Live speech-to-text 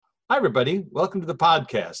Hi, everybody. Welcome to the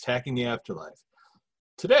podcast, Hacking the Afterlife.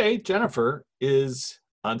 Today, Jennifer is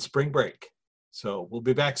on spring break, so we'll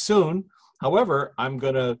be back soon. However, I'm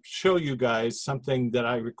going to show you guys something that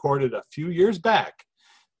I recorded a few years back.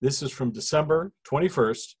 This is from December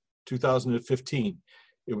 21st, 2015.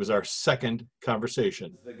 It was our second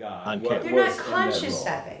conversation on camera. You're not conscious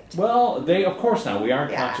of it. Well, of course not. We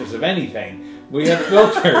aren't conscious of anything. We have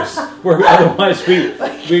filters where otherwise we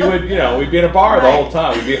would, we'd be in a bar the whole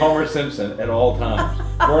time. We'd be Homer Simpson at all times.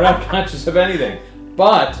 We're not conscious of anything.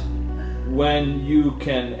 But when you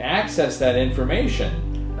can access that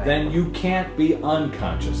information, then you can't be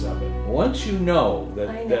unconscious of it. Once you know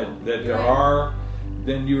that there are,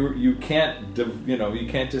 then you can't you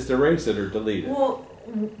can't just erase it or delete it. Well,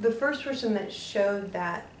 the first person that showed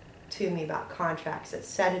that to me about contracts, that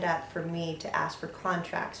set it up for me to ask for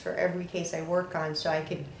contracts for every case I work on, so I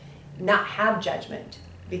could not have judgment,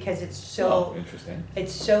 because it's so interesting.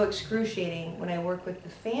 It's so excruciating when I work with the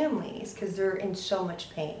families because they're in so much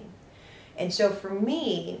pain, and so for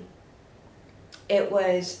me, it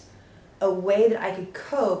was a way that I could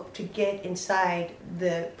cope to get inside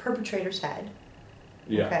the perpetrator's head.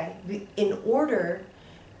 Yeah. Okay, in order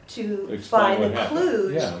to Explain find the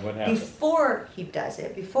clues before he does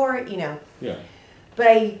it, before. Yeah. But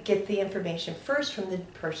I get the information first from the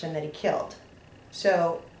person that he killed.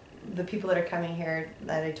 So the people that are coming here,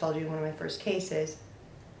 that I told you, one of my first cases,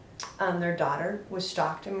 their daughter was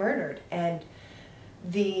stalked and murdered. And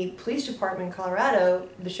the police department in Colorado,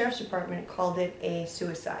 the sheriff's department, called it a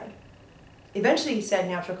suicide. Eventually he said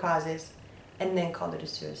natural causes, and then called it a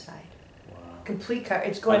suicide. Wow. Complete cover.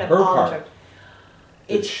 It's going On up her all part. over.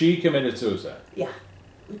 She committed suicide. Yeah.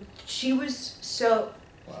 She was so...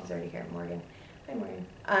 Wow. She's already here, Morgan. Hi,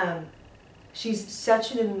 Morgan. She's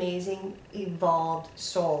such an amazing, evolved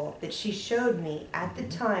soul that she showed me at the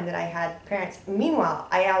time that I had parents. Meanwhile,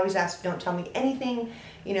 I always asked, don't tell me anything,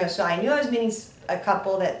 so I knew I was meeting a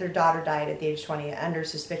couple that their daughter died at the age of 20 under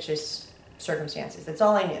suspicious circumstances. That's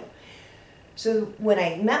all I knew. So when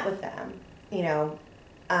I met with them,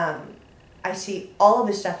 I see all of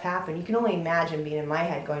this stuff happen. You can only imagine being in my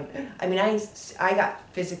head going, I got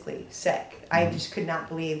physically sick. I just could not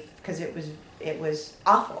believe, because it was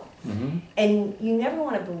awful. Mm-hmm. And you never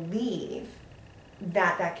want to believe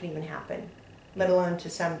that can even happen, let alone to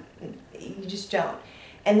some, you just don't.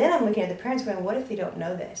 And then I'm looking at the parents going, what if they don't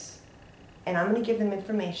know this? And I'm going to give them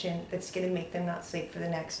information that's going to make them not sleep for the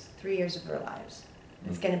next 3 years of their lives.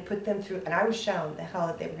 It's going to put them through, and I was shown the hell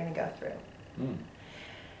that they were going to go through. Mm.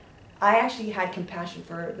 I actually had compassion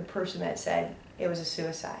for the person that said it was a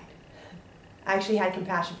suicide. I actually had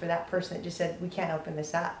compassion for that person that just said, we can't open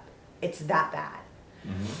this up. It's that bad.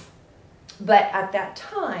 Mm-hmm. But at that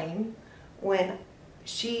time, when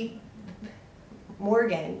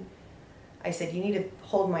Morgan, I said, you need to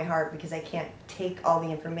hold my heart, because I can't take all the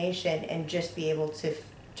information and just be able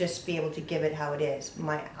to give it how it is.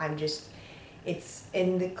 It's,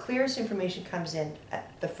 and the clearest information comes in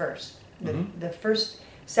at the first. The first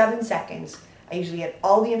 7 seconds, I usually get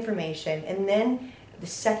all the information, and then the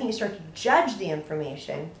second you start to judge the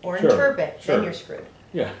information or interpret, then you're screwed.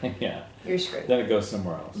 Yeah. You're screwed. Then it goes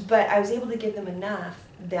somewhere else. But I was able to give them enough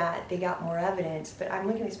that they got more evidence. But I'm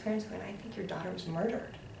looking at these parents going, I think your daughter was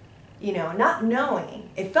murdered. Not knowing.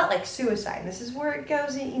 It felt like suicide. And this is where it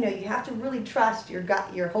goes in, you have to really trust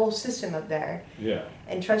your whole system up there. Yeah.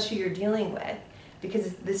 And trust who you're dealing with.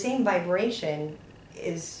 Because the same vibration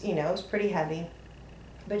is, it's pretty heavy.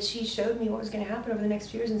 But she showed me what was going to happen over the next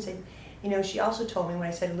few years and said, she also told me when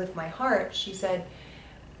I said lift my heart, she said,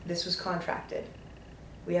 this was contracted.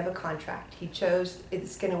 We have a contract. He chose,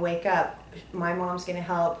 it's going to wake up. My mom's going to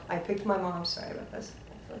help. I picked my mom. Sorry about this.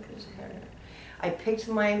 I feel like there's a hair in it. I picked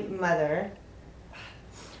my mother.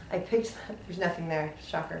 There's nothing there.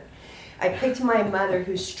 Shocker. I picked my mother,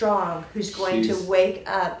 who's strong, who's going to wake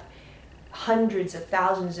up hundreds of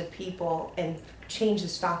thousands of people and change the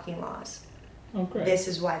stalking laws. Oh, great. This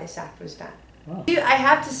is why this act was done. Wow. I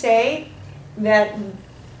have to say that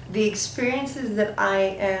the experiences that I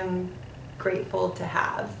am grateful to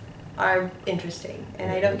have are interesting, and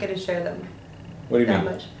I don't get to share them What do you that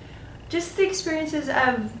mean? much. Just the experiences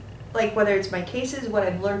of, whether it's my cases, what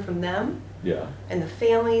I've learned from them, Yeah. and the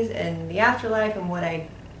families, and the afterlife, and what I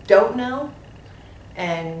don't know,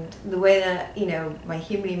 and the way that, my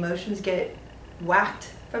human emotions get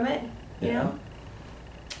whacked from it, you know?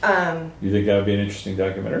 You think that would be an interesting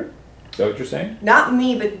documentary? Is that what you're saying? Not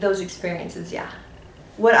me, but those experiences, yeah.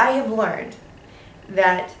 What I have learned,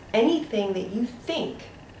 that anything that you think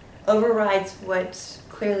overrides what's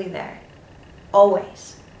clearly there.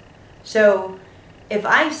 Always. So if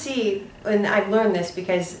I see, and I've learned this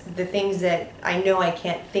because the things that I know I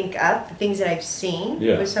can't think up, the things that I've seen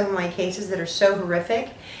with some of my cases that are so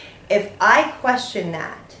horrific, if I question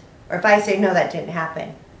that, or if I say, no, that didn't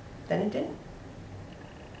happen, then it didn't.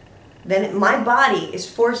 Then my body is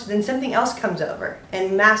forced, then something else comes over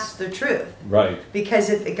and masks the truth. Right. Because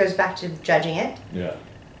it goes back to judging it. Yeah.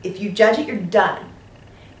 If you judge it, you're done.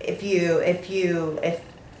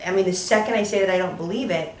 I mean, the second I say that I don't believe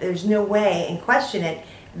it, there's no way, and question it,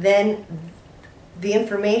 then the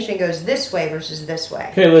information goes this way versus this way.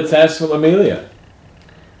 Okay, let's ask Amelia.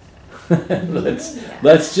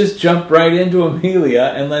 Let's just jump right into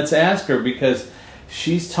Amelia and let's ask her, because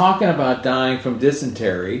she's talking about dying from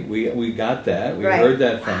dysentery. We got that. We heard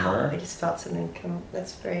that from her. I just felt something come.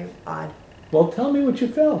 That's very odd. Well, tell me what you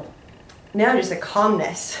felt. No, just a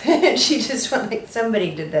calmness. She just went like,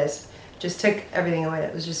 somebody did this. Just took everything away.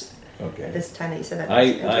 It was just okay. This time that you said that.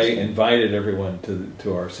 I invited everyone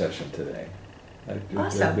to our session today.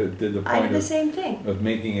 Awesome. Did the point I did the same thing. Of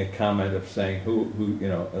making a comment of saying who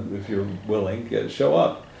if you're willing, show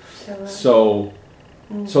up. So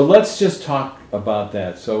let's just talk about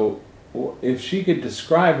that. So if she could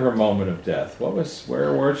describe her moment of death,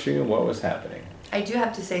 where was she and what was happening? I do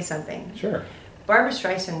have to say something. Sure. Barbara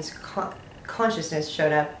Streisand's consciousness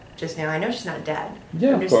showed up just now. I know she's not dead.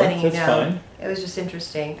 Yeah, I'm just of course. letting you That's know. fine. It was just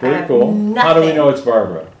interesting. Very cool. How do we know it's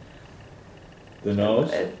Barbara? The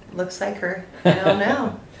nose? It looks like her. I don't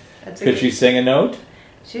know. Could she sing a note?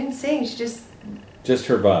 She didn't sing. She just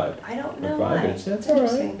her vibe. I don't know her vibe why. That's all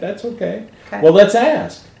right. That's okay. Okay. Well, let's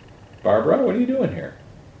ask. Barbara, what are you doing here?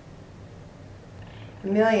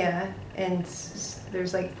 Amelia and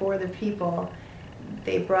there's like 4 other people.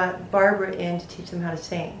 They brought Barbara in to teach them how to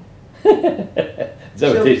sing. Is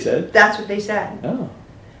that what they said? That's what they said. Oh.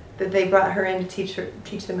 That they brought her in to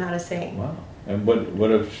teach them how to sing. Wow. And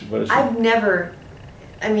what is she? I've never.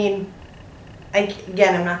 I mean,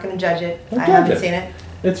 again, I'm not going to judge it. Don't I judge haven't it. seen it.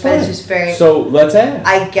 It's but fine. It's just very. So let's ask.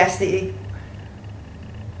 I guess that.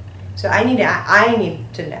 So I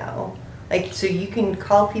need to know. Like, so you can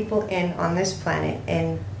call people in on this planet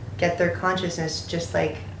and get their consciousness just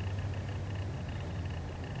like.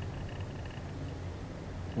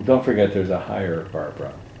 Well, don't forget, there's a higher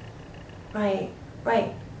Barbara. Right.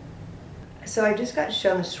 So I just got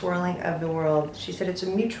shown the swirling of the world. She said it's a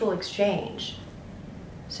mutual exchange.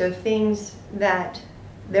 So things that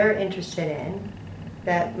they're interested in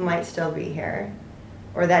that might still be here,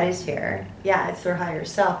 or that is here, yeah, it's their higher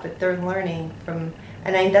self, but they're learning from,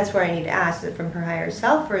 and that's where I need to ask, is it from her higher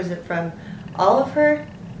self, or is it from all of her?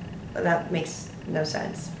 Well, that makes no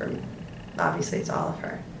sense. Obviously it's all of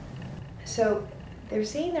her. So they're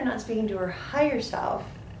saying they're not speaking to her higher self.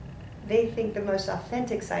 They think the most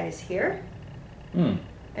authentic side is here. And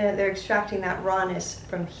they're extracting that rawness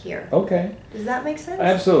from here. Okay. Does that make sense?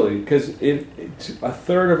 Absolutely, because a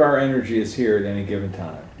third of our energy is here at any given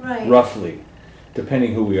time. Right. Roughly,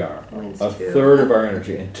 depending who we are. Mine's a 2. third of our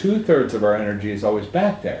energy, and 2/3 of our energy is always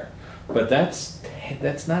back there. But that's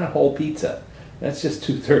not a whole pizza. That's just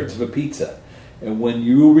 2/3 of a pizza. And when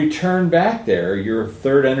you return back there, your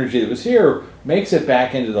third energy that was here makes it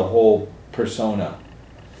back into the whole persona.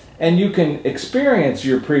 And you can experience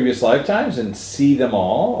your previous lifetimes and see them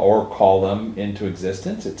all, or call them into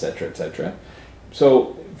existence, etc., etc.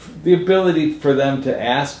 So the ability for them to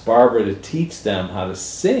ask Barbara to teach them how to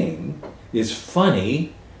sing is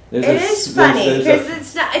funny. It is funny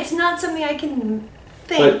because it's not something I can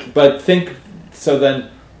think. But think. So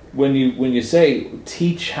then, when you say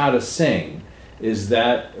teach how to sing, is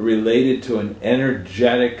that related to an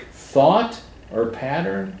energetic thought or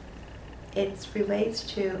pattern? It relates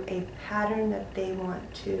to a pattern that they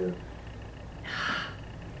want to.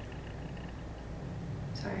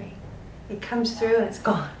 Sorry, it comes through and it's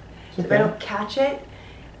gone. So if I don't catch it,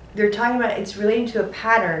 they're talking about it's relating to a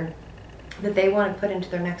pattern that they want to put into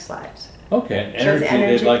their next lives. Okay, So it's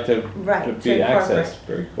energy they'd like to be incorporate. accessed.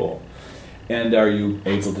 Very cool. And are you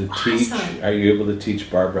able to teach? Awesome. Are you able to teach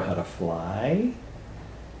Barbara how to fly?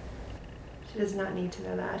 She does not need to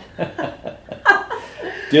know that.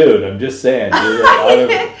 Dude, I'm just saying.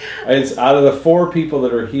 It's out of the 4 people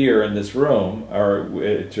that are here in this room, or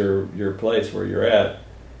at your place where you're at.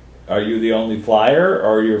 Are you the only flyer,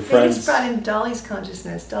 or are your They friends? just brought in Dolly's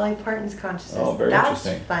consciousness, Dolly Parton's consciousness. Oh, very That's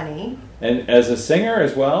interesting. funny. And as a singer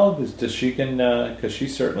as well, does she can? Because she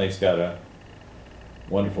certainly's got a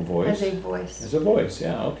wonderful voice. As a voice. As a voice,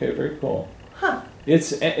 yeah. Okay, very cool. Huh.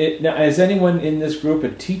 Now, is anyone in this group a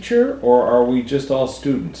teacher, or are we just all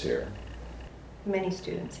students here? Many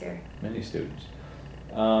students here. Many students.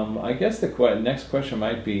 I guess the next question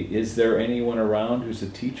might be, is there anyone around who's a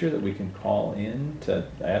teacher that we can call in to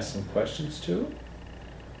ask some questions to?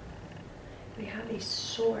 they have a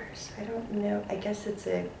source. I don't know. I guess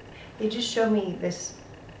they just showed me this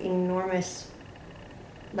enormous,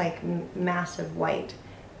 like massive white,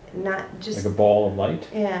 not just Like a ball of light?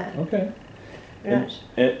 Yeah. Okay. And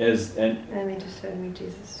And they just showed me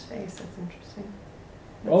Jesus' face. That's interesting.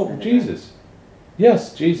 oh, Jesus.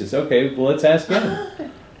 Yes, Jesus. Okay, well, let's ask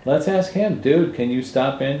him. Let's ask him. Dude, can you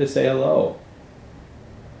stop in to say hello?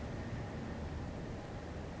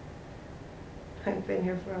 I've been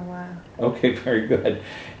here for a while. Okay, very good.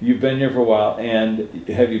 You've been here for a while, and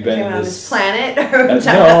have you been Came in on this... this planet?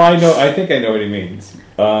 no, I know. I think I know what he means.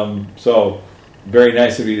 So, very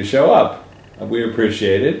nice of you to show up. We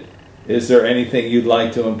appreciate it. Is there anything you'd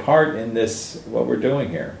like to impart in this, what we're doing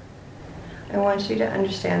here? I want you to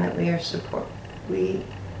understand that we are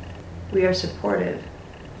supportive.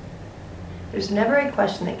 There's never a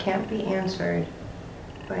question that can't be answered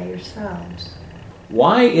by yourselves.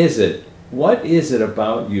 Why is it, what is it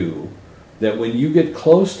about you that when you get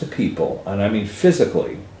close to people, and I mean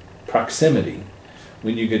physically, proximity,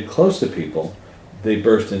 when you get close to people, they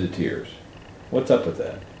burst into tears? What's up with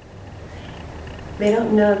that? They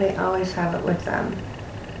don't know they always have it with them.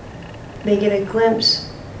 They get a glimpse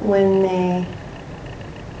when they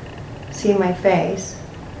see my face,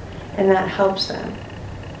 and that helps them.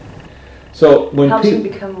 So when helps them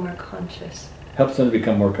become more conscious. Helps them to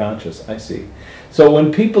become more conscious, I see. So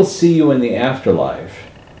when people see you in the afterlife,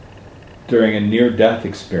 during a near-death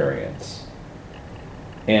experience,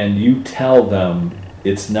 and you tell them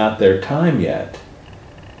it's not their time yet,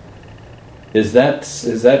 is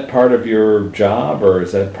that part of your job, or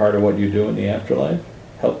is that part of what you do in the afterlife?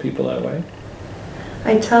 Help people that way?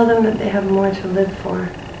 I tell them that they have more to live for.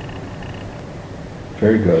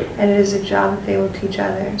 Very good. And it is a job that they will teach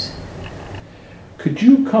others. Could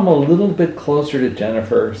you come a little bit closer to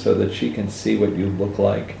Jennifer so that she can see what you look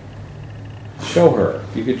like? Show her.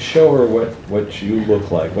 You could show her what you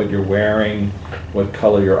look like, what you're wearing, what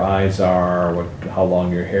color your eyes are, how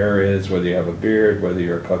long your hair is, whether you have a beard, whether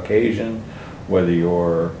you're Caucasian, whether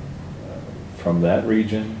you're from that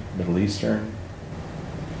region, Middle Eastern.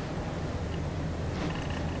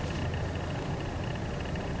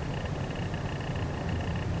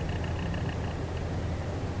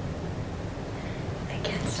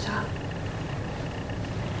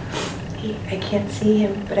 I can't see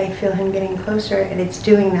him, but I feel him getting closer, and it's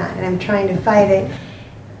doing that, and I'm trying to fight it.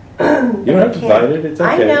 You don't have to fight it, it's okay.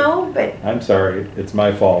 I know, but... I'm sorry, it's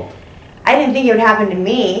my fault. I didn't think it would happen to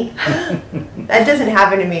me. That doesn't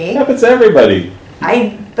happen to me. It happens to everybody.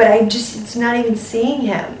 It's not even seeing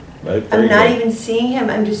him. I'm not even seeing him,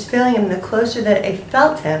 I'm just feeling him. The closer that I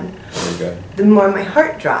felt him, the more my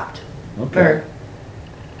heart dropped. Okay.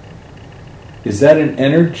 Is that an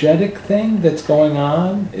energetic thing that's going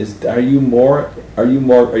on? Are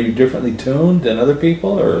you differently tuned than other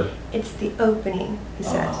people, or? It's the opening, he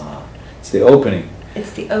says. It's the opening.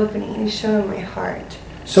 It's the opening, and he's showing my heart.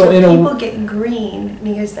 So people get green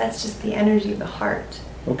because that's just the energy of the heart.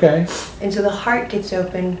 Okay. And so the heart gets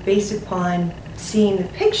open based upon seeing the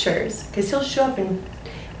pictures, because he'll show up in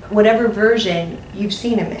whatever version you've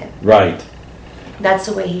seen him in. Right. That's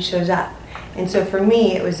the way he shows up. And so for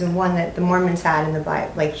me, it was the one that the Mormons had in the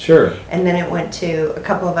Bible, sure. And then it went to a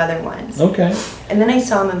couple of other ones. Okay. And then I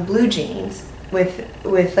saw him in blue jeans with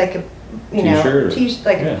like a T-shirt.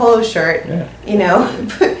 a polo shirt. Yeah.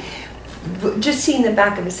 Just seeing the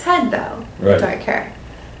back of his head though, right. Dark hair.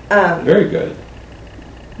 Very good.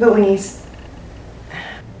 But when he's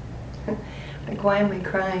like, why am I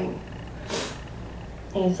crying?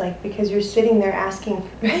 And he's like, because you're sitting there asking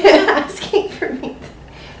for me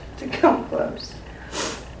to come close.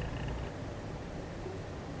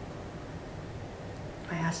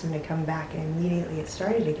 I asked him to come back, and immediately it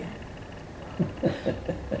started again.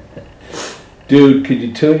 Dude, could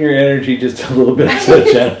you tune your energy just a little bit so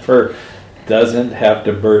Jennifer doesn't have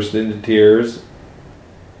to burst into tears?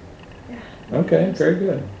 Yeah. Okay, very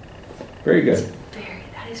good. Very good.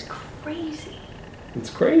 That is crazy.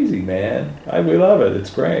 It's crazy, man. We love it.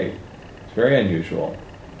 It's great. It's very unusual.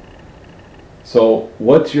 So,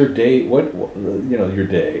 what's your day? Your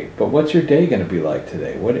day? But what's your day going to be like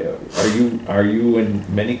today? What are you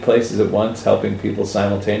in many places at once, helping people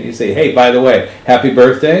simultaneously? Say, hey, by the way, happy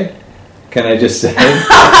birthday! Can I just say?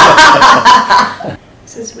 He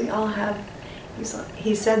says we all have.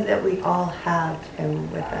 He said that we all have him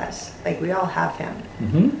with us. Like we all have him.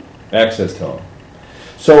 Mm-hmm. Access to him.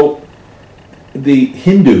 So, the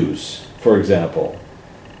Hindus, for example.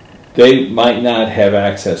 They might not have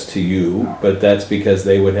access to you, but that's because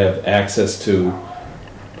they would have access to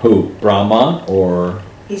who? Brahma, or?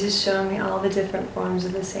 He's just showing me all the different forms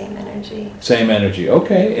of the same energy. Same energy,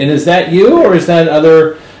 okay. And is that you, or is that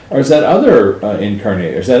other Or is that other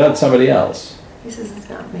incarnate? Or is that somebody else? He says it's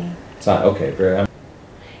not me. It's not, okay, very,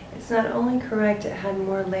 It's not only correct, it had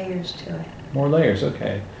more layers to it. more layers,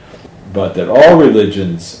 okay. But that all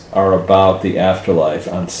religions are about the afterlife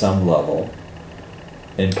on some level.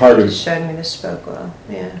 And part He of... just showed me the spoke wheel.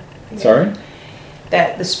 Yeah. Sorry?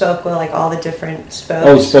 That the spoke wheel, like all the different spokes.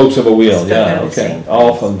 Oh, spokes of a wheel, Still yeah, go to the okay. same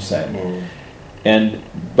All place. from the same. Yeah.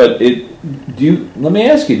 Let me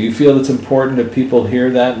ask you, do you feel it's important that people hear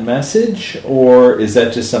that message, or is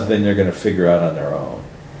that just something they're going to figure out on their own?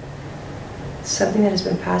 Something that has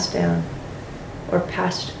been passed down or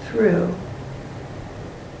passed through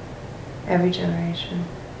every generation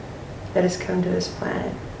that has come to this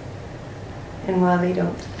planet. And while they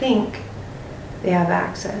don't think they have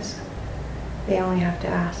access, they only have to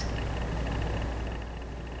ask.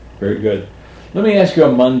 Very good. Let me ask you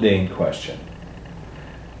a mundane question.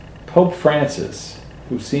 Pope Francis,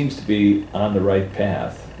 who seems to be on the right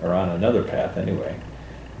path, or on another path anyway,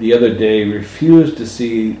 the other day refused to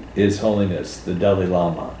see His Holiness, the Dalai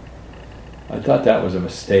Lama. I thought that was a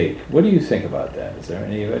mistake. What do you think about that? Is there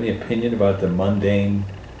any opinion about the mundane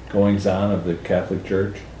goings-on of the Catholic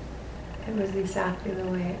Church? It was exactly the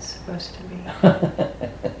way it's supposed to be.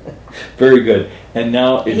 Very good. And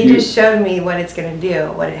now, if He you... just showed me what it's going to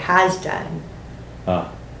do, what it has done,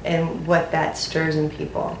 Ah, and what that stirs in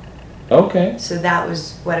people. okay. So that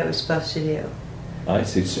was what it was supposed to do. I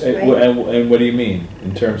see. Right. And what do you mean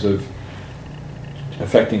in terms of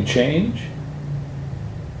affecting change,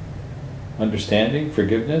 understanding,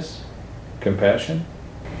 forgiveness, compassion?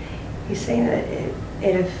 He's saying that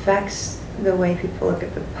it affects the way people look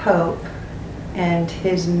at the Pope and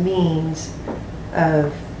his means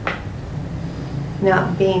of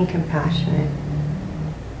not being compassionate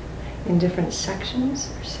in different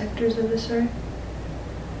sections or sectors of this earth.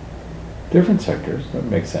 Different sectors. That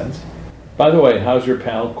makes sense. By the way, how's your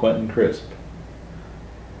pal Quentin Crisp?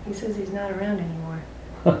 He says he's not around anymore.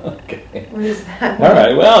 Okay. What is that? All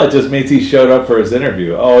right. Well, it just means he showed up for his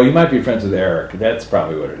interview. Oh, you might be friends with Eric. That's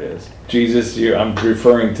probably what it is. Jesus, I'm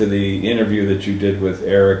referring to the interview that you did with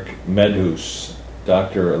Eric Meadows,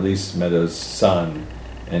 Dr. Elise Meadows' son,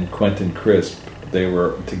 and Quentin Crisp. They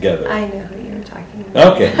were together. I know who you were talking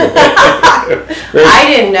about. Okay. I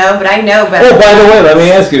didn't know, but I know better. Oh, by the way, let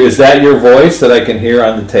me ask you, is that your voice that I can hear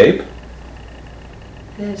on the tape?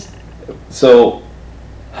 It is So,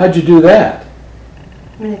 how'd you do that?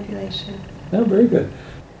 manipulation. Oh, very good.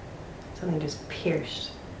 Something just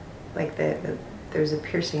pierced. Like there's a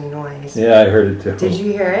piercing noise. Yeah, I heard it too. Did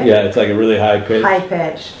you hear it? Yeah, it's like a really high pitch. High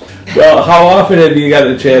pitched. Well, how often have you got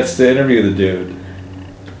a chance to interview the dude?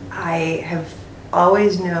 I have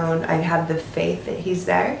always known, I have the faith that he's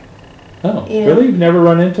there. Oh, You know? really? You've never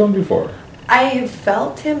run into him before? I have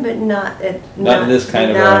felt him, but not in this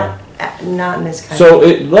kind of not in this kind So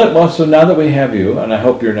of. so now that we have you, and I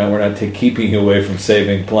hope we're not keeping you away from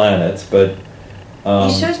saving planets, but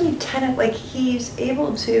He shows me like he's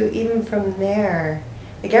able to, even from there,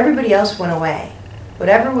 like everybody else went away.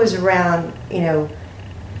 Whatever was around,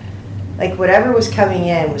 like whatever was coming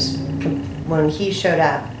in was, when he showed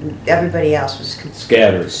up, everybody else was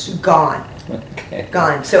scattered. Gone. Okay.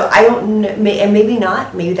 Gone. So I don't know, and maybe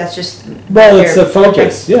not, maybe that's just. Well, it's the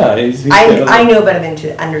focus. Yeah, he's I know better than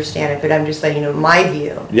to understand it, but I'm just letting you know my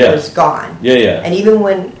view was gone. Yeah, yeah. And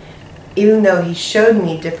even though he showed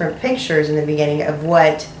me different pictures in the beginning of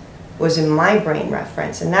what was in my brain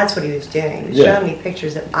reference, and that's what he was doing. He was showing me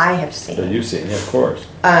pictures that I have seen. That you've seen, yeah, of course.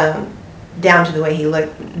 Down to the way he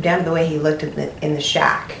looked in the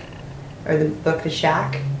shack, or the book The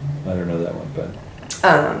Shack. I don't know that one, but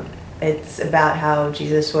it's about how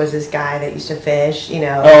Jesus was this guy that used to fish,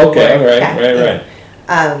 Oh, okay,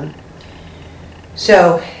 right.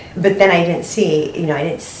 So, but then I didn't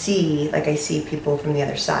see, like I see people from the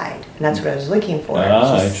other side. And that's what I was looking for.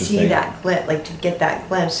 To see that glimpse, like to get that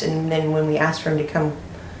glimpse. And then when we asked for him to come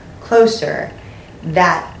closer,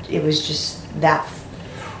 it was just that.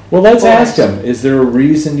 Well, let's ask him, is there a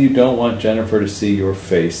reason you don't want Jennifer to see your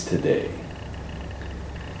face today?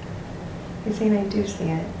 You're saying I do see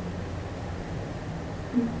it.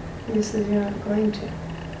 He says you're not going to.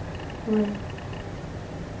 Why?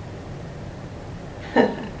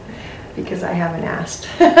 Because I haven't asked.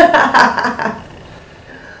 Okay.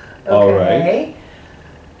 All right.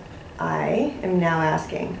 I am now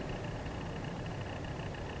asking.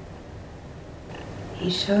 He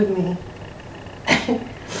showed me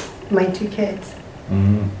my 2 kids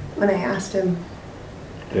when I asked him.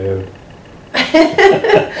 Dude.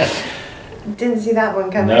 Didn't see that one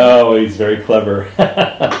coming. No, he's very clever.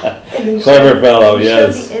 Clever fellow, he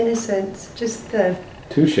yes. showed the innocence, just the...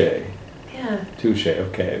 Touche. Yeah, Yeah. Touche.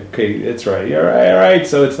 Okay. It's right. You're right. All right.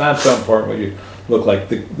 So it's not so important what you look like.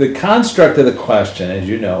 The construct of the question, as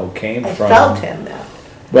you know, came I from. felt him though.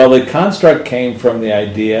 Well, the construct came from the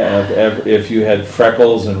idea of if you had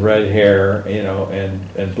freckles and red hair,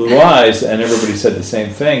 and blue eyes, and everybody said the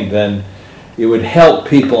same thing, then it would help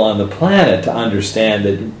people on the planet to understand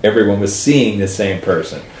that everyone was seeing the same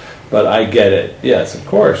person. But I get it. Yes, of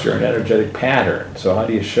course, you're an energetic pattern. So how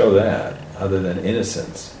do you show that other than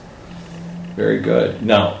innocence? Very good.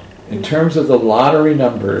 Now, in terms of the lottery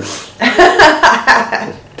numbers,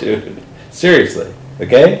 dude, seriously,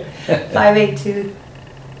 okay?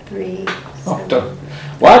 5823.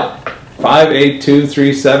 What?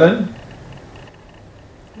 58237?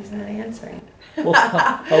 He's not answering. Well,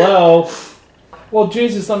 hello. Well,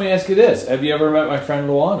 Jesus, let me ask you this. Have you ever met my friend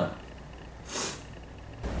Luana?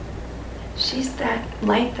 She's that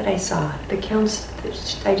light that I saw. The counts.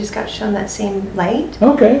 I just got shown that same light.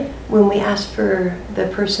 Okay. When we asked for the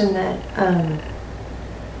person that,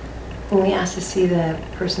 when we asked to see the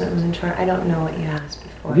person that was in charge, I don't know what you asked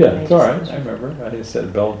before. Yeah, it's all right. I remember. I just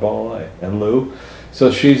said Bella Ball Light. And Lou.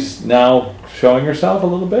 So she's now showing herself a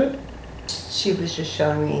little bit? She was just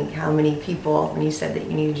showing me how many people, when you said that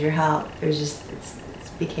you needed your help, there's just, it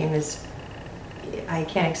became this, I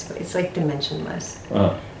can't explain, it's like dimensionless.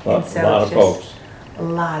 A lot So of it's just folks. A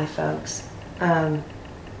lot of folks.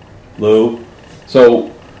 Lou. So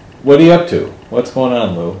what are you up to? What's going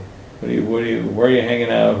on, Lou? Where are you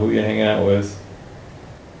hanging out? Who are you hanging out with?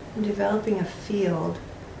 I'm developing a field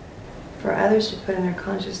for others to put in their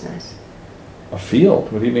consciousness. A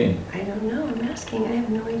field? What do you mean? I don't know. I'm asking. I have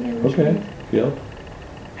no idea. Okay. Field.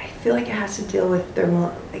 I feel like it has to deal with their,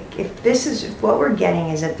 like, if this is, if what we're getting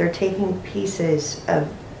is that they're taking pieces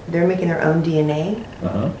of, they're making their own DNA.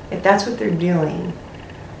 Uh-huh. If that's what they're doing,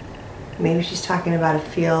 maybe she's talking about a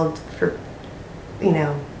field for,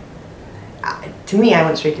 to me, I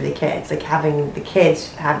went straight to the kids, like having the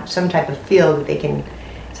kids have some type of field that they can,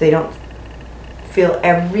 so they don't feel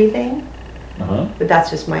everything. Uh-huh. But that's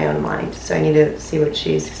just my own mind, so I need to see what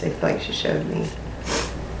she's, because I feel like she showed me.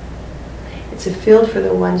 It's a field for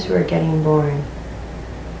the ones who are getting born.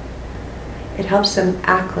 It helps them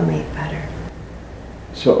acclimate better.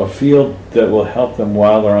 So a field that will help them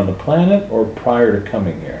while they're on the planet or prior to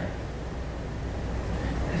coming here?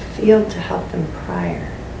 A field to help them prior.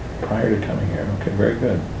 Prior to coming here. Okay, very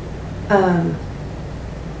good.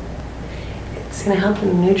 It's going to help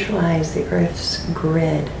them neutralize the Earth's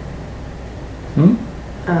grid.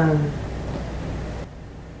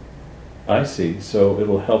 I see. So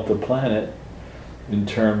it'll help the planet in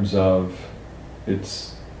terms of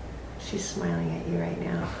its... She's smiling at you right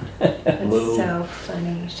now. It's so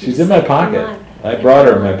funny. She's in my pocket. I brought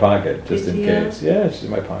her in my pocket just in case. Yeah, she's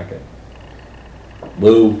in my pocket.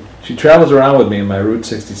 Lou, she travels around with me in my Route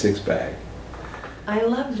 66 bag. I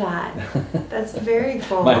love that. That's very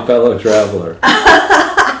cool. My fellow traveler.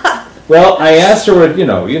 Well, I asked her what, you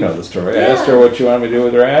know the story. I asked her what she wanted me to do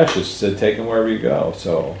with her ashes. She said, take them wherever you go.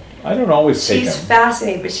 So I don't always take them. She's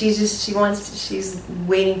fascinated, but she's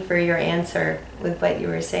waiting for your answer with what you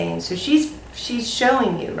were saying. So she's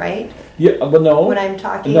showing you, right? Yeah, but no. When I'm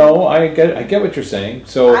talking. No, I get what you're saying.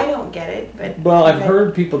 So I don't get it, but. Well, I've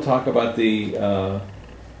heard people talk about the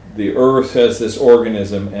Earth as this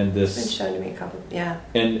organism and this. It's been shown to me a couple. Yeah.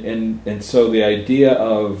 And so the idea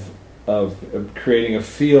of creating a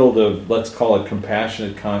field of, let's call it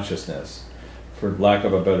compassionate consciousness, for lack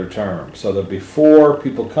of a better term, so that before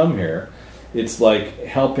people come here, it's like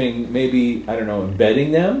helping, maybe, I don't know,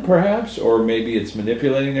 embedding them perhaps, or maybe it's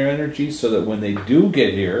manipulating their energy so that when they do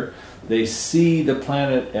get here, they see the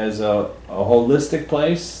planet as a holistic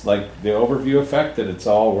place, like the overview effect, that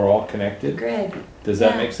we're all connected. Grid. Does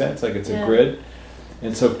that make sense? Like it's a grid?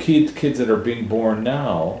 And so kids that are being born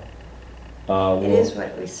now, it is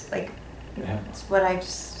what we like. Yeah. It's what I've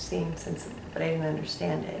seen since, but I didn't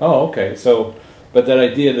understand it. Oh, okay. So, but that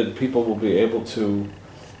idea that people will be able to.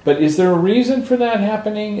 But is there a reason for that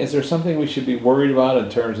happening? Is there something we should be worried about in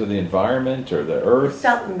terms of the environment or the Earth? It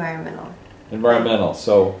felt environmental. Environmental.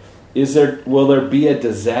 So, will there be a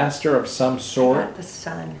disaster of some sort? I got the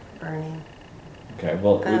sun burning. Okay.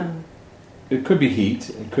 Well, it could be heat.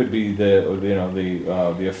 It could be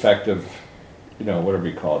the effect of, whatever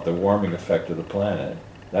you call it, the warming effect of the planet.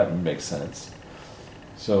 That would make sense.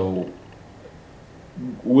 So,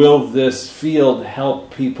 will this field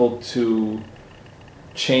help people to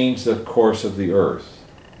change the course of the Earth?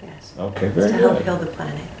 Yes. Okay, very good. good. To help heal the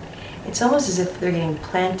planet. It's almost as if they're getting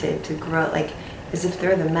planted to grow, like as if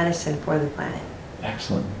they're the medicine for the planet.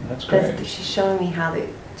 Excellent. That's great. She's showing me how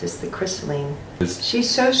just the crystalline. She's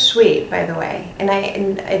so sweet, by the way,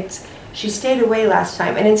 and She stayed away last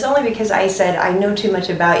time, and it's only because I said, I know too much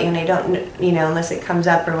about you, and I don't, unless it comes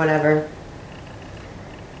up or whatever.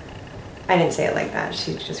 I didn't say it like that.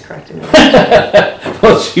 She just corrected me.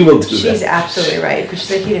 Well, she will do that. She's absolutely right. But she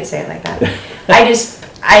said, you didn't say it like that.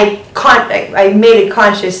 I made a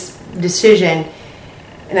conscious decision,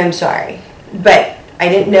 and I'm sorry. But I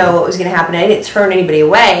didn't know what was going to happen. I didn't turn anybody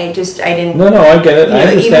away. I didn't. No, I get it. I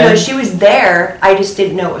understand. Even though she was there, I just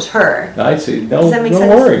didn't know it was her. I see. No, Does that make no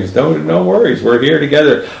sense? worries. No worries. We're here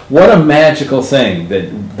together. What a magical thing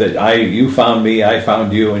that you found me, I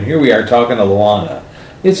found you, and here we are talking to Luana.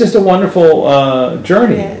 It's just a wonderful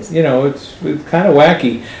journey. It is. It's kind of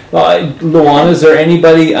wacky. Luana, is there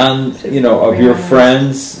anybody on of your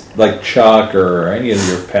friends like Chuck or any of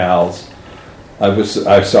your pals?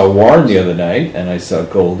 I saw Warren the other night, and I saw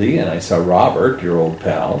Goldie, and I saw Robert, your old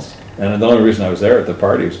pals. And the only reason I was there at the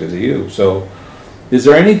party was because of you. So, is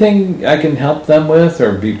there anything I can help them with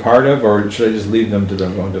or be part of, or should I just leave them to their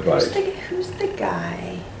own device? Who's the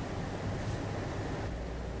guy?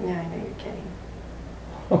 Yeah, I know you're kidding.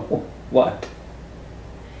 What?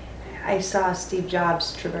 I saw Steve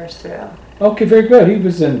Jobs traverse through. Okay, very good. He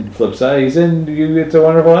was in Flipside. He's in It's a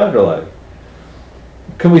Wonderful Afterlife.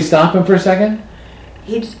 Can we stop him for a second?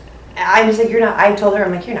 I was like, you're not. I told her,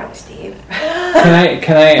 I'm like, you're not with Steve.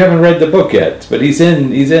 Can I haven't read the book yet, but he's in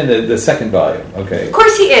the second volume. Okay. Of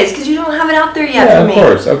course he is, because you don't have it out there yet Yeah, for me. of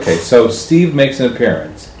course. Okay, so Steve makes an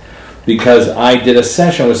appearance because I did a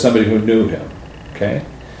session with somebody who knew him. Okay,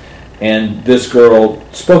 and this girl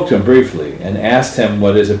spoke to him briefly and asked him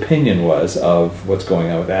what his opinion was of what's going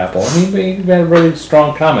on with Apple. And he made a really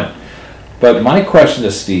strong comment. But my question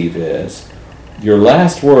to Steve is, your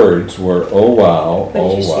last words were, "Oh wow,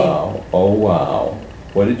 oh wow, oh wow."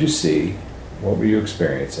 What did you see? What were you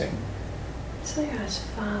experiencing? So you're his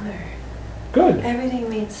father. Good. Everything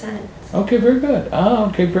made sense. Okay, very good.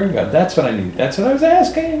 Okay, very good. That's what I need. That's what I was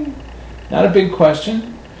asking. Not a big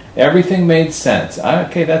question. Everything made sense.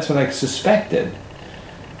 Okay, that's what I suspected.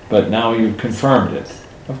 But now you confirmed it.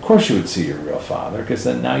 Of course you would see your real father, because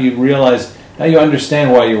then now you realize, now you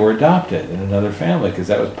understand why you were adopted in another family, because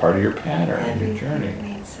that was part of your pattern and your journey.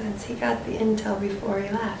 Everything made sense. He got the intel before he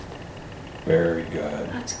left. Very good.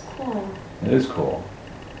 That's cool. It is cool.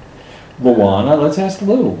 Luana, let's ask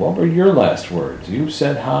Lou. What were your last words? You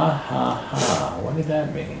said ha, ha, ha. What did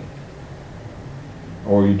that mean?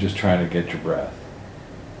 Or were you just trying to get your breath?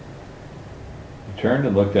 You turned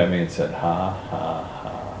and looked at me and said ha, ha,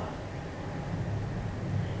 ha.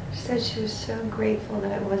 She said she was so grateful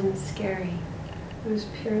that it wasn't scary. It was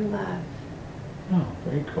pure love. Oh,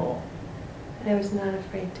 very cool. And I was not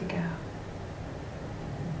afraid to go.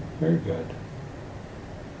 Very good.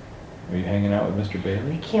 Are you hanging out with Mr. I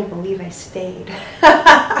Bailey? can't believe I stayed.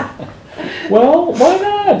 Well, why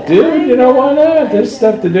not, dude? Why not? There's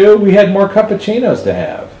stuff to do. We had more cappuccinos to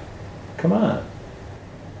have. Come on.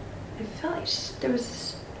 I felt like there was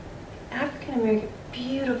this African-American,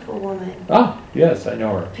 beautiful woman. Ah, yes, I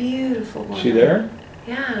know her. Beautiful woman. Is she there?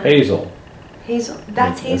 Yeah. Hazel. Hazel.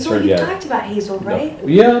 That's Hazel? her, You yeah. talked about Hazel, right? No.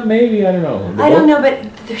 Yeah, maybe. I don't know. I don't know,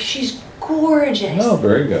 but she's gorgeous. Oh,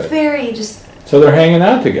 very good. Very just, So they're hanging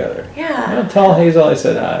out together. yeah. Well, tell Hazel I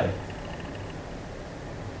said hi.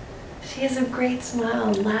 She has a great smile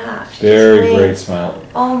and laugh. She Very just great waves. smile.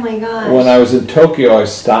 Oh my gosh. When I was in Tokyo, I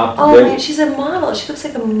stopped. Oh there. man, she's a model. She looks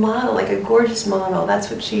like a model, like a gorgeous model.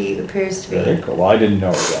 That's what she appears to be. Very cool. Well, I didn't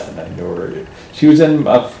know her then. I knew her. She was in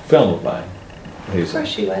a film of mine. Of Hazel. course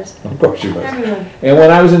she was. Of course she was. Everyone. And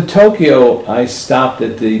when I was in Tokyo, I stopped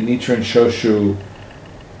at the Nichiren Shoshu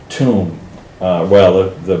tomb,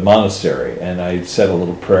 the monastery, and I said a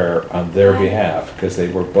little prayer on their behalf, because they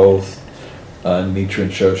were both Nichiren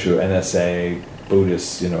Shoshu, NSA,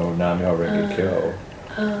 Buddhists, Nam-myoho Renge Kyo.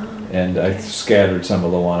 And I scattered some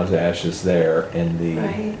of Luana's ashes there in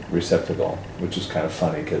the receptacle, which was kind of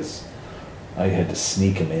funny, because I had to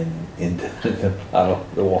sneak him into the bottle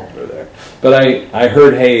of the water there. But I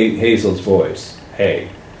heard Hazel's voice, hey,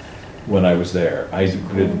 when I was there. I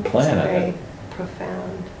didn't plan on very it. profound.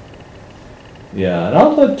 Yeah, and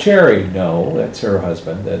I'll let Cherry know, that's her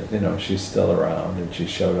husband, that she's still around and she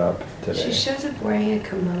showed up today. She shows up wearing a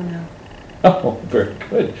kimono. Oh, very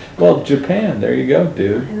good. Well, Japan, there you go, I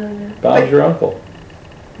dude. don't know. Bob's your uncle.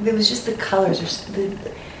 It was just the colors.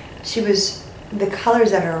 The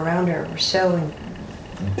colors that are around her were so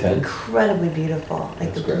Intense. incredibly beautiful,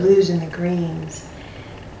 like That's the great. blues and the greens.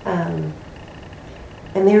 And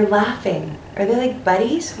they were laughing. Are they like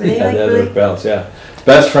buddies? Were they Yeah, like they're really? bells, yeah.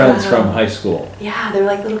 Best friends Wow. from high school. Yeah, they were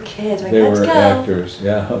like little kids. Like, They let's were go. actors.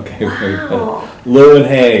 Yeah, okay. Very good. Wow. Lou and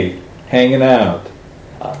Hay, hanging out.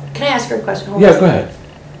 Can I ask her a question? Hold Yeah, on. go ahead.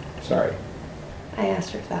 Sorry. I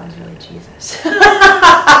asked her if that was really Jesus.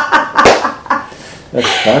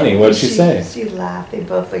 That's funny. What did she say? She laughed. They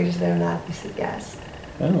both looked at each other and laughed. We said yes.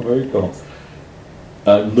 Oh, very cool.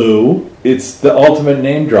 Lou, it's the ultimate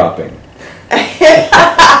name dropping.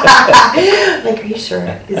 Like, are you sure?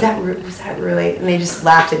 Was that really? And they just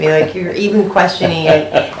laughed at me, like you're even questioning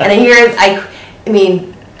it. And I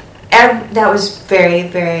mean, that was very,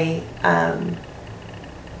 very.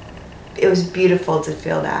 It was beautiful to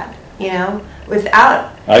feel that,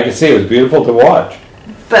 without. I could see it was beautiful to watch.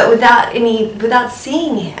 But without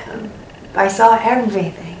seeing him, I saw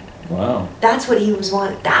everything. Wow. That's what he was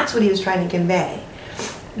wanting. That's what he was trying to convey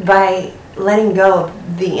by letting go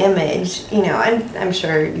of the image. I'm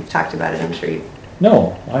sure you've talked about it. I'm sure you've.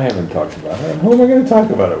 No, I haven't talked about it. Who am I going to talk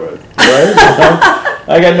about it with? Right?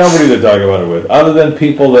 I got nobody to talk about it with, other than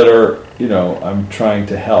people that are, I'm trying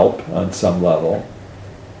to help on some level.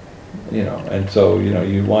 And so,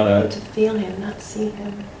 you want to feel him, not see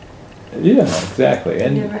him. Yeah, exactly.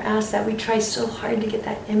 And we never asked that. We try so hard to get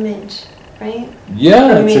that image, right?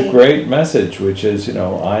 Yeah, it's a great message, which is,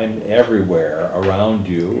 I'm everywhere around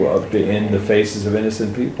you, in the faces of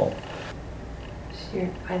innocent people.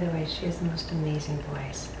 By the way, she has the most amazing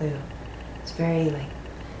voice, Lou. It's very,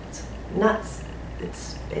 it's nuts.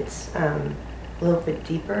 It's a little bit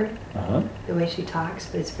deeper, the way she talks,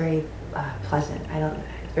 but it's very pleasant.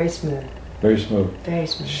 It's very smooth. Very smooth. Very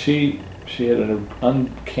smooth. She had an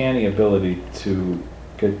uncanny ability to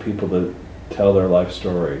get people to tell their life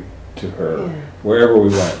story to her wherever we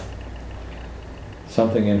went.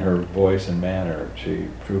 Something in her voice and manner, she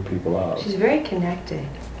drew people out. She's very connected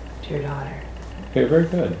to your daughter. Okay, very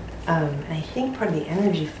good. And I think part of the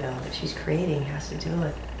energy field that she's creating has to do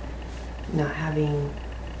with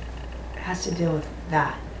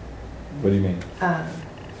that. What do you mean?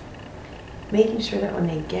 Making sure that when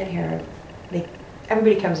they get here,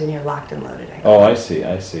 everybody comes in here locked and loaded. I see.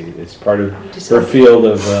 It's part of her field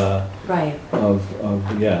of right.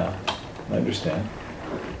 Yeah, I understand.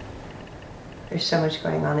 There's so much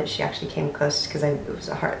going on that she actually came close because I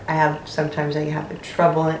have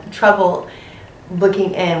trouble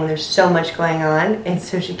looking in when there's so much going on, and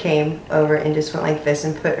so she came over and just went like this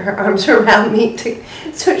and put her arms around me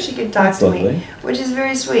so she could talk to me, which is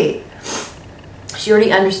very sweet. She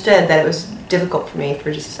already understood that it was difficult for me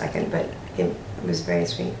for just a second, but it was very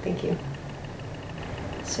sweet. Thank you.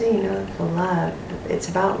 So the love. It's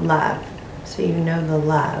about love. So the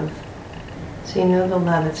love. So the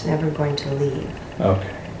love that's never going to leave.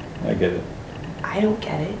 Okay, I get it. I don't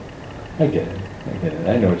get it. I get it.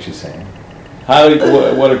 I know what you're saying.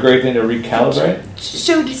 What a great thing to recalibrate.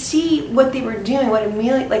 So to see what they were doing, what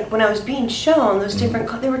Amelia, when I was being shown those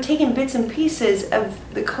different, they were taking bits and pieces of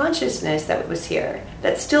the consciousness that was here,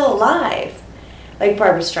 that's still alive, like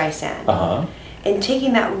Barbara Streisand, and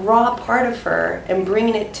taking that raw part of her and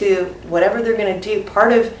bringing it to whatever they're going to do,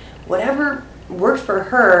 part of whatever worked for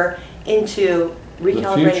her into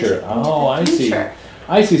recalibrating the future. I see.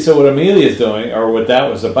 I see. So what Amelia's doing, or what that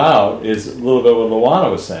was about, is a little bit what Luana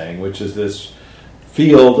was saying, which is this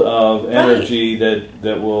field of energy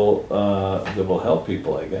that will help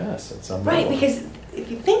people, I guess, at some level. Right, because if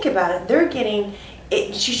you think about it, they're getting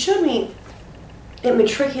it. She showed me it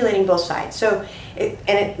matriculating both sides. So,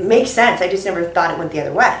 it makes sense. I just never thought it went the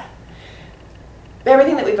other way.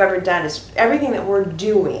 Everything that we've ever done everything that we're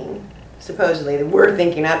doing, supposedly that we're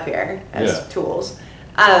thinking up here as tools,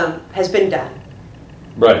 has been done.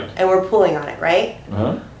 Right. And we're pulling on it, right?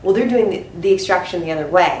 Uh-huh. Well, they're doing the extraction the other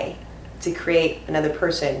way to create another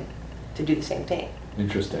person to do the same thing.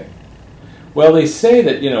 Interesting. Well, they say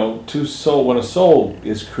that, when a soul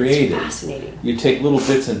is created, it's fascinating. You take little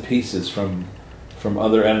bits and pieces from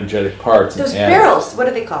other energetic parts. Those barrels, what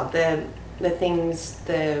are they called? The things,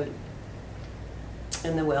 in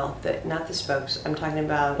the wheel, not the spokes. I'm talking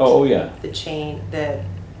about the chain, they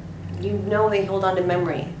hold on to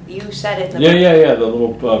memory. You said it. The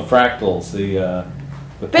little fractals, the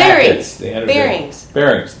bearings, packets, the energy.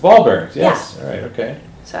 Bearings, ball bearings. Yes. Yeah. All right. Okay.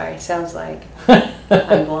 Sorry, sounds like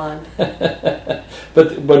I'm blonde.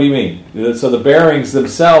 But what do you mean? So the bearings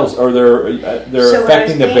themselves, or they're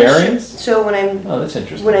affecting the bearings? So when I'm that's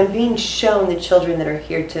interesting. When I'm being shown the children that are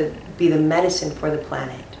here to be the medicine for the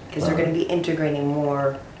planet, because they're going to be integrating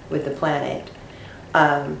more with the planet,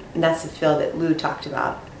 and that's the field that Lou talked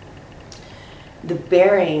about. The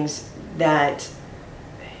bearings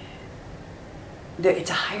it's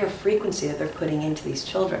a higher frequency that they're putting into these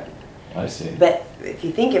children. I see. But if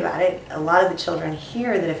you think about it, a lot of the children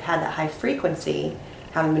here that have had that high frequency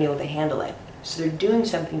haven't been able to handle it. So they're doing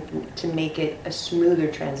something to make it a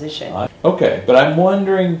smoother transition. Okay, but I'm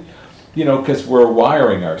wondering because we're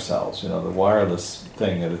wiring ourselves, the wireless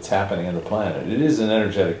thing that's happening on the planet. It is an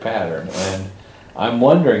energetic pattern, and I'm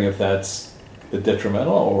wondering if that's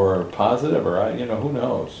detrimental or positive, or who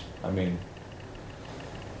knows? I mean,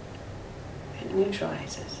 it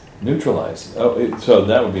neutralizes. Neutralize. Oh, so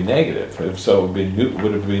that would be negative. If so, would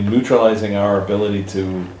it be neutralizing our ability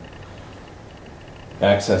to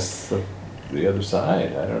access the other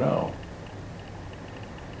side? I don't know.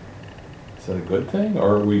 Is that a good thing?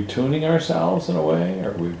 Or are we tuning ourselves in a way?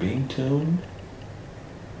 Are we being tuned?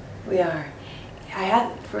 We are.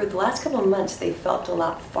 For the last couple of months, they felt a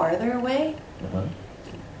lot farther away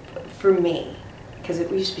for me, because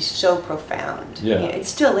it used to be so profound. Yeah. It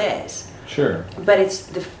still is. Sure. But it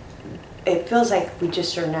feels like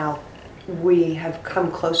we have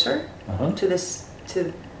come closer to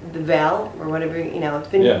the veil, or whatever, it's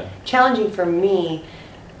been challenging for me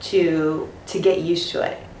to get used to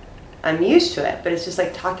it. I'm used to it, but it's just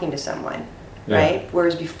like talking to someone, right?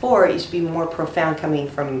 Whereas before it used to be more profound, coming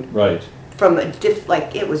from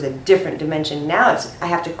it was a different dimension. Now I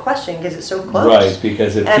have to question because it's so close. Right,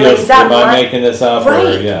 because it feels, am I making this up?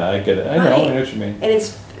 Right. Or, yeah, I get it. I know what you mean.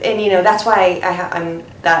 And that's why I'm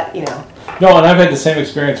that, No, and I've had the same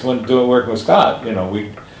experience when working with Scott.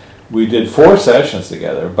 We did 4 sessions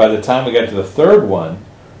together. By the time we got to the 3rd one,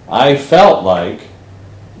 I felt like,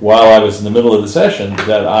 while I was in the middle of the session,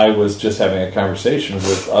 that I was just having a conversation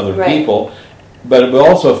with other people, but it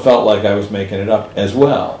also felt like I was making it up as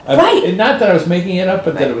well. Right. Not that I was making it up,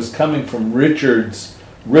 but that it was coming from Richard's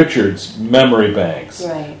memory banks,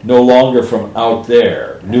 no longer from out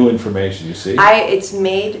there. New information, you see. It's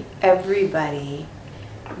made everybody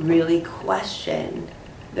really question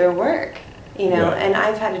their work, and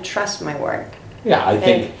I've had to trust my work. Yeah, I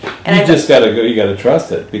think you just got to go. You got to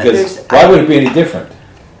trust it, because why would it be any different?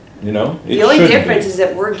 The only difference is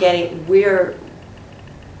that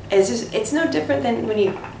it's no different than when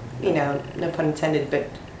you no pun intended, but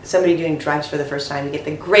somebody doing drugs for the first time, you get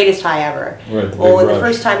the greatest high ever. Right, the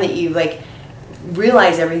first time that you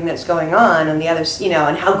realize everything that's going on the other,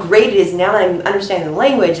 and how great it is now that I'm understanding the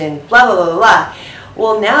language and blah blah blah blah blah.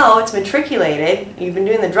 Well, now it's matriculated. You've been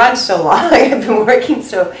doing the drugs so long, I've been working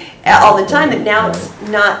all the time, that now it's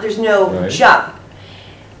not. There's no jump.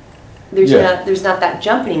 There's not that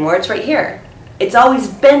jump anymore. It's right here. It's always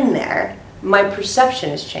been there. My perception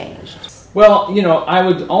has changed. Well, I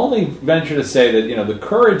would only venture to say that, the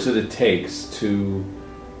courage that it takes to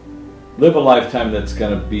live a lifetime that's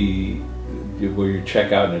going to be where you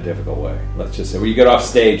check out in a difficult way. Let's just say where you get off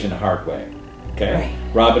stage in a hard way. Okay?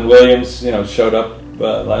 Right. Robin Williams, showed up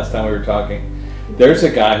last time we were talking. There's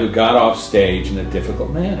a guy who got off stage in a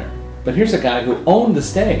difficult manner. But here's a guy who owned the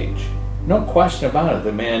stage. No question about it.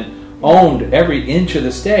 The man owned every inch of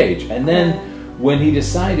the stage. And then when he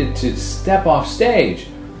decided to step off stage,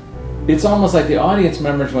 it's almost like the audience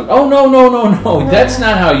members went, oh, no, that's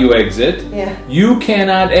not how you exit. Yeah. You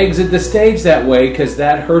cannot exit the stage that way, because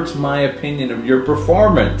that hurts my opinion of your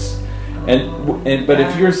performance. But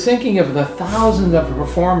if you're thinking of the thousands of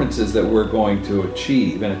performances that we're going to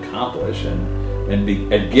achieve and accomplish and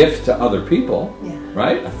be a gift to other people,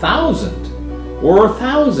 right? 1,000 or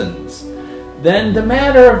thousands, then the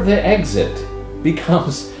matter of the exit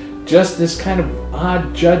becomes just this kind of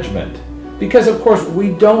odd judgment. Because, of course,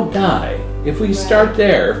 we don't die. If we start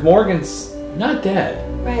there, if Morgan's not dead.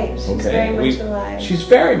 Right, she's very much alive. She's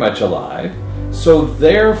very much alive. So,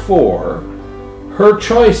 therefore, her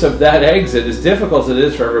choice of that exit, as difficult as it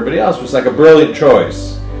is for everybody else, was like a brilliant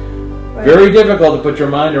choice. Right. Very difficult to put your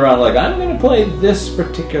mind around, like, I'm going to play this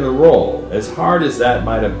particular role, as hard as that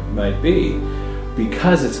might be,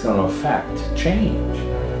 because it's going to affect change,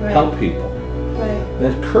 help people. Right.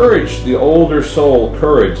 That courage, the older soul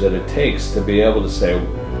courage that it takes to be able to say,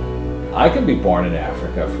 I can be born in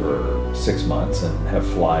Africa for 6 months and have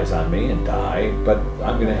flies on me and die, but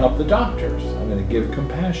I'm going to help the doctors. I'm going to give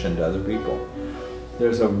compassion to other people.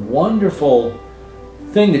 There's a wonderful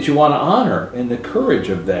thing that you want to honor in the courage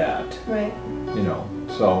of that. Right.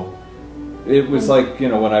 So it was like,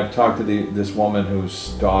 when I've talked to this woman whose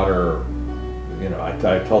daughter,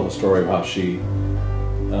 I told the story of how she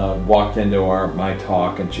walked into my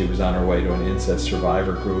talk, and she was on her way to an incest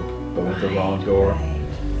survivor group, but went the wrong door.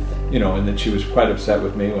 And then she was quite upset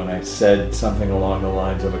with me when I said something along the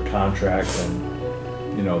lines of a contract,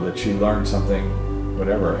 and that she learned something,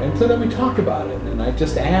 whatever. And so then we talked about it, and I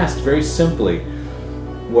just asked very simply,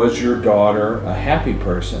 was your daughter a happy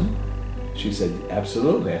person? She said,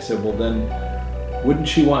 absolutely. I said, well then, wouldn't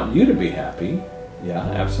she want you to be happy? Yeah,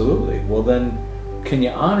 absolutely. Well then, can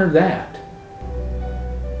you honor that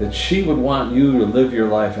she would want you to live your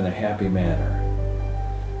life in a happy manner?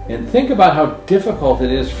 And think about how difficult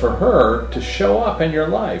it is for her to show up in your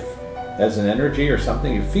life as an energy or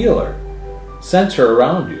something. You feel her, sense her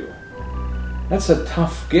around you. That's a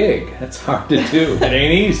tough gig. That's hard to do. It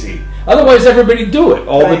ain't easy. Otherwise, everybody do it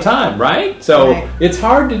all the time, right? So it's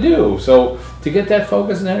hard to do. So to get that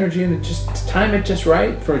focus and energy and just time it just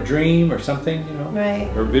right for a dream or something, you know,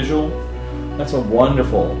 or visual, that's a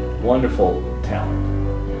wonderful, wonderful talent.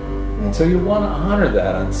 And so you want to honor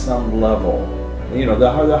that on some level. You know,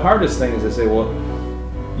 the hardest thing is to say, well,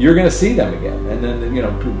 you're going to see them again, and then, you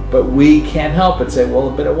know, but we can't help but say, well,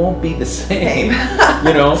 but it won't be the same.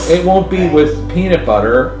 You know, it won't be with peanut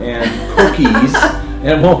butter and cookies, and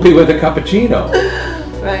it won't be with a cappuccino.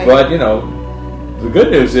 But, you know, the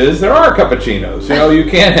good news is there are cappuccinos. You know, you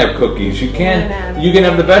can have cookies. You can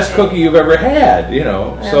have the best cookie you've ever had. You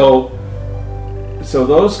know, so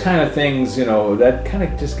those kind of things, you know, that kind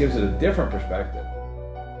of just gives it a different perspective.